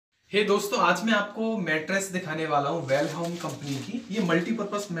हे दोस्तों, आज मैं आपको मैट्रेस दिखाने वाला हूँ वेलहोम कंपनी की। ये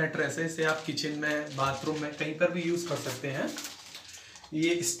मल्टीपर्पज मैट्रेस है। इसे आप किचन में, बाथरूम में, कहीं पर भी यूज़ कर सकते हैं।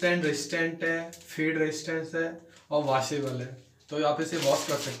 ये स्टैंड रेजिस्टेंट है, फेड रेजिस्टेंस है और वॉशेबल है, तो आप इसे वॉश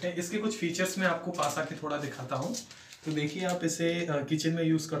कर सकते हैं। इसके कुछ फीचर्स मैं आपको पास आके थोड़ा दिखाता हूँ। तो देखिए, आप इसे किचन में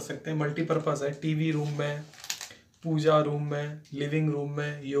यूज़ कर सकते हैं। मल्टीपर्पज़ है, टीवी रूम में, पूजा रूम में, लिविंग रूम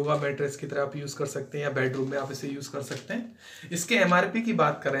में योगा मैट्रेस की तरह आप यूज़ कर सकते हैं, या बेडरूम में आप इसे यूज़ कर सकते हैं। इसके एमआरपी की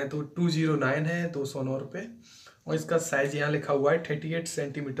बात करें तो 209 है, 209 रुपये। और इसका साइज़ यहाँ लिखा हुआ है 38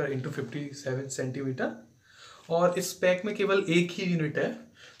 सेंटीमीटर इंटू 57 सेंटीमीटर। और इस पैक में केवल एक ही यूनिट है।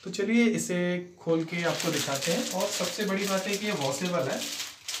 तो चलिए इसे खोल के आपको दिखाते हैं। और सबसे बड़ी बात है कि ये वॉशेबल है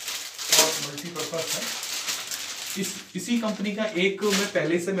और मल्टीपर्पज़ है। इसी कंपनी का एक मैं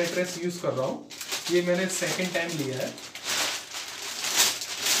पहले से मैट्रेस यूज़ कर रहा हूँ। ये मैंने सेकंड टाइम लिया है।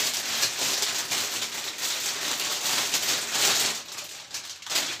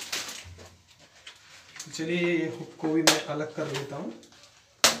 चलिए ये हुक को भी मैं अलग कर लेता हूँ।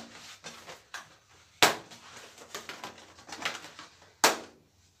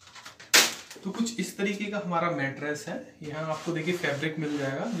 तो कुछ इस तरीके का हमारा मैट्रेस है। यहाँ आपको देखिए फैब्रिक मिल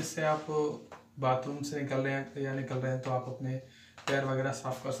जाएगा, जिससे आप बाथरूम से निकल रहे हैं या निकल रहे हैं तो आप अपने पैर वगैरह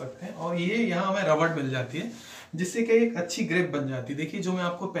साफ कर सकते हैं। और ये यहाँ हमें रबड़ मिल जाती है, जिससे कि एक अच्छी ग्रिप बन जाती है। देखिए, जो मैं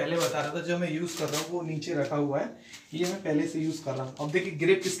आपको पहले बता रहा था, जो मैं यूज़ कर रहा हूँ वो नीचे रखा हुआ है। ये मैं पहले से यूज़ कर रहा हूँ। अब देखिए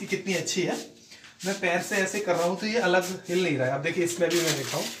ग्रिप इसकी कितनी अच्छी है। मैं पैर से ऐसे कर रहा हूँ तो ये अलग हिल नहीं रहा है। अब देखिए इसमें भी मैं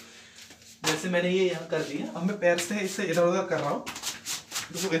दिखाऊँ, जैसे मैंने ये यहाँ कर दिया, अब मैं पैर से इसे इधर उधर कर रहा हूँ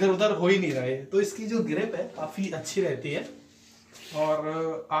तो इधर उधर हो ही नहीं रहा है। तो इसकी जो ग्रिप है काफ़ी अच्छी रहती है।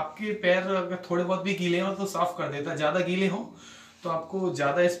 और आपके पैर अगर थोड़े बहुत भी गीले हो तो साफ कर देता है। ज़्यादा गीले हो तो आपको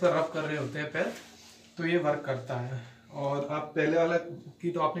ज़्यादा इस पर रब कर रहे होते हैं पैर, तो ये वर्क करता है। और आप पहले वाला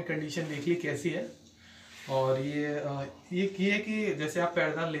की तो आपने कंडीशन देख ली कैसी है। और ये कि जैसे आप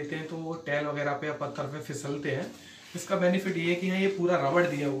पैरदान लेते हैं तो वो टैल वगैरह पे या पत्थर पे फिसलते हैं। इसका बेनिफिट ये है कि यहाँ ये पूरा रबड़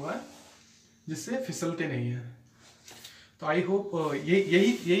दिया हुआ है, जिससे फिसलते नहीं है। तो आई होप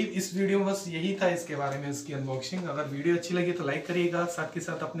यही इस वीडियो में बस यही था इसके बारे में, इसकी अनबॉक्सिंग। अगर वीडियो अच्छी लगी तो लाइक करिएगा, साथ के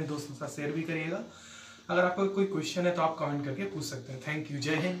साथ अपने दोस्तों के साथ शेयर भी करिएगा। अगर आपको कोई क्वेश्चन है तो आप कमेंट करके पूछ सकते हैं। Thank you.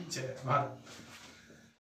 जय हिंद, जय भारत।